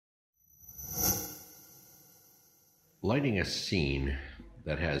lighting a scene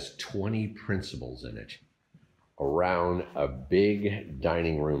that has 20 principals in it around a big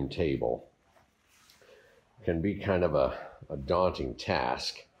dining room table can be kind of a daunting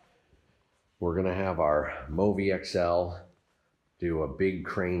task. We're going to have our Movi XL do a big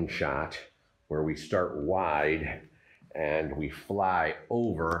crane shot where we start wide and we fly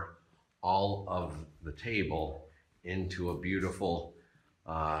over all of the table into a beautiful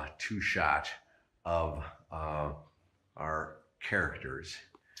two-shot of our characters.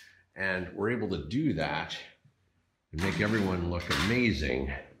 And we're able to do that and make everyone look amazing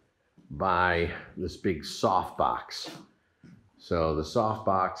by this big SoftBox. So the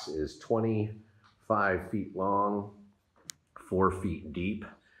SoftBox is 25 feet long, 4 feet deep,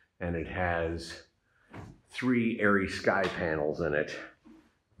 and it has 3 airy sky panels in it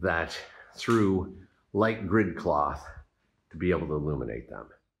that threw light grid cloth to be able to illuminate them.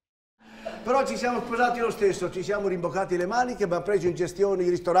 Però ci siamo sposati lo stesso, ci siamo rimboccati le maniche, abbiamo preso in gestione il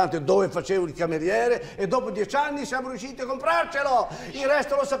ristorante dove facevo il cameriere e dopo 10 anni siamo riusciti a comprarcelo. Il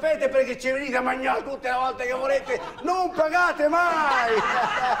resto lo sapete perché ci venite a mangiare tutte le volte che volete, non pagate mai!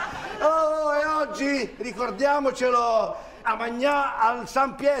 Oh, e oggi ricordiamocelo, a mangiare al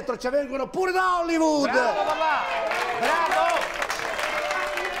San Pietro ci vengono pure da Hollywood! Bravo papà! Bravo!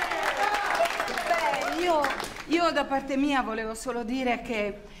 Beh, io da parte mia volevo solo dire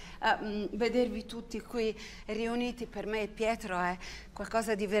che vedervi tutti qui riuniti per me e Pietro è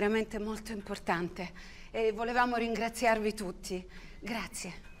qualcosa di veramente molto importante e volevamo ringraziarvi tutti.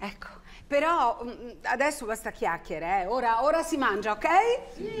 Grazie, ecco. Però adesso basta chiacchiere, ora si mangia, ok?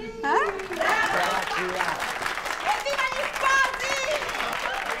 Sì. Bravo! E viva gli